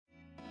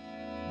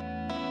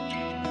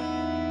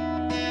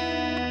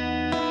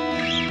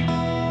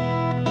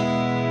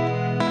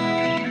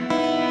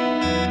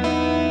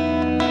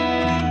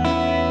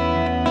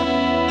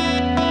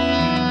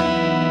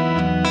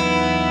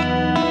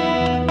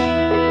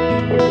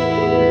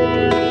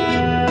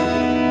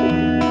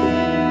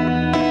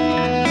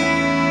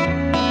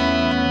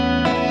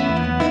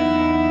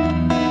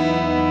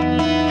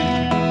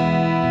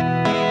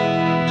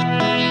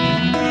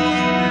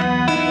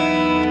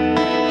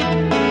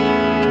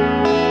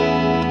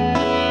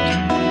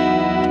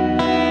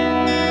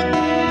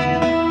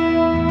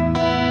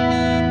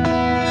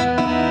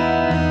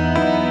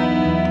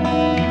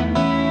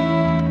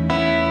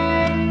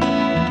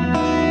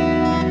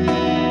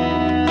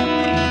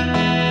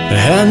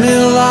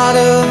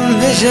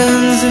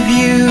visions of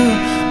you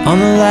on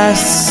the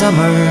last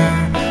summer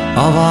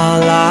of our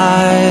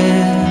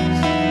lives.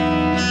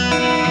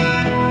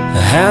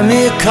 Hand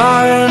me a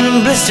car and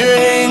a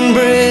blistering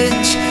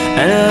bridge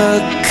and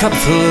a cup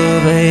full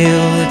of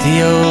ale at the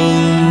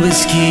old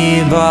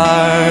whiskey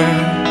bar.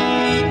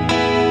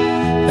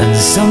 And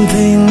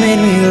something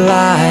made me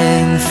lie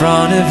in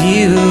front of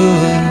you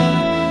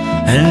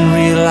and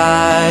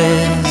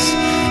realize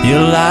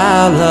you're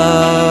our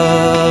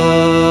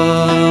love.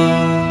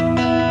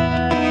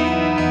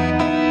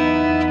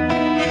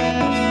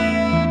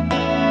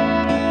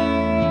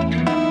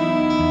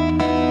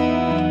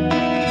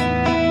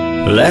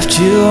 Left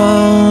you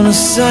on a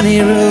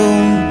sunny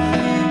room,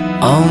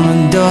 on the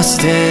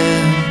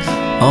doorstep,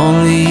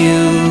 only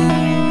you.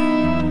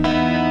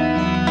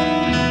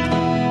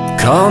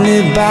 Call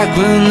me back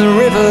when the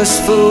river's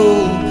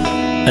full,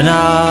 and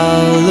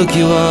I'll look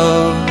you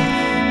up,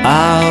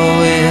 I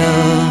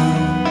will.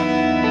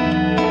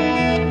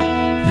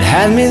 And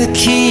hand me the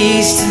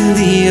keys to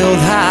the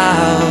old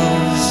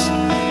house,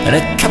 and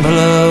a couple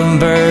of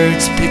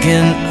birds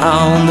picking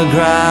on the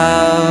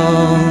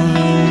ground.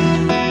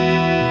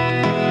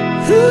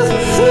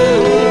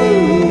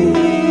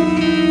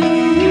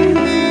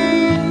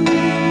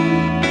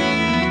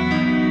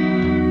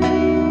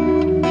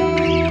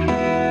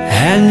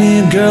 Hand me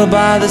a girl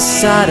by the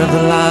side of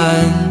the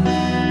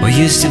line, what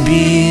used to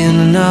be in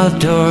an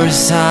outdoor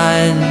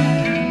sign,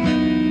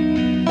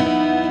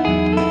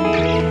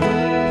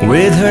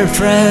 with her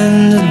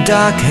friend, a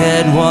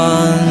dark-haired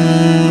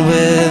one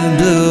with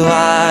blue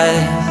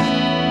eyes.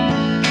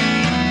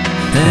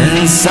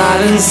 And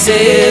silence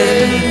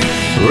said,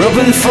 we're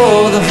open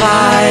for the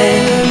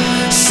vibe,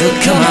 so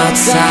come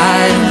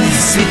outside,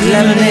 sweet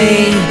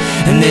lemonade,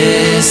 and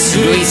this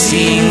great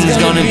scene's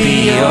gonna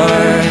be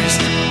yours.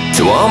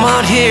 So I'm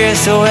out here,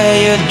 so wear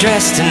your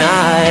dress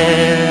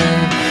tonight,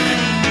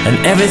 and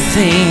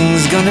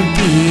everything's gonna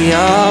be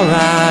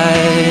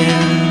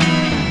alright.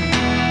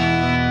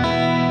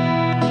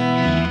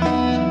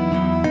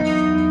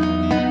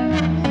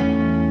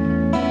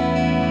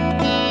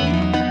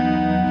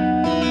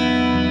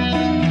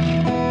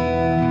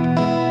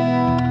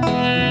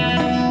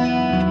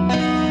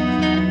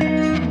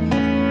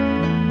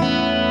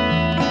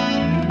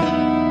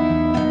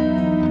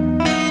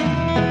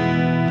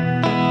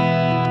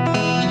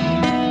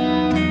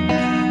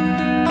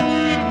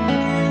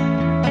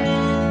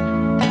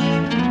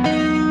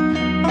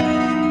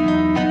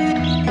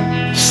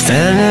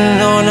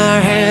 Standing on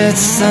our heads,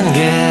 sun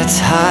gets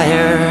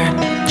higher.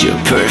 Your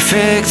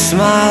perfect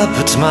smile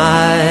puts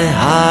my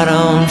heart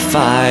on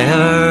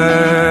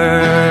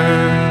fire.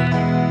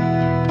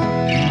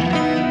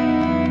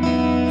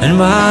 And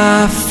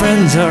my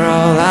friends are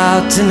all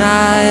out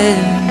tonight,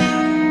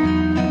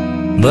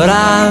 but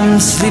I'm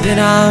sleeping,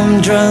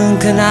 I'm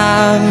drunk, and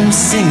I'm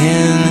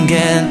singing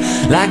again,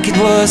 like it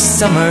was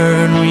summer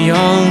and we're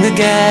young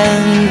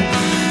again.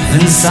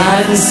 And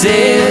silence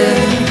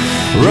said,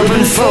 we're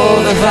open for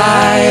the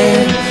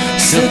vibe,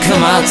 so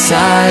come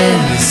outside,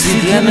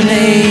 sweet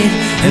lemonade,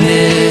 and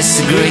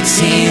this great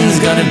scene's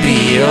gonna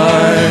be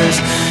yours.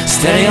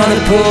 Standing on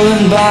the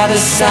pole by the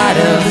side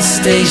of the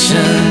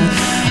station,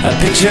 a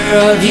picture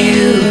of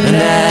you and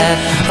that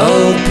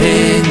old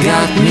pig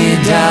got me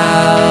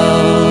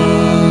down.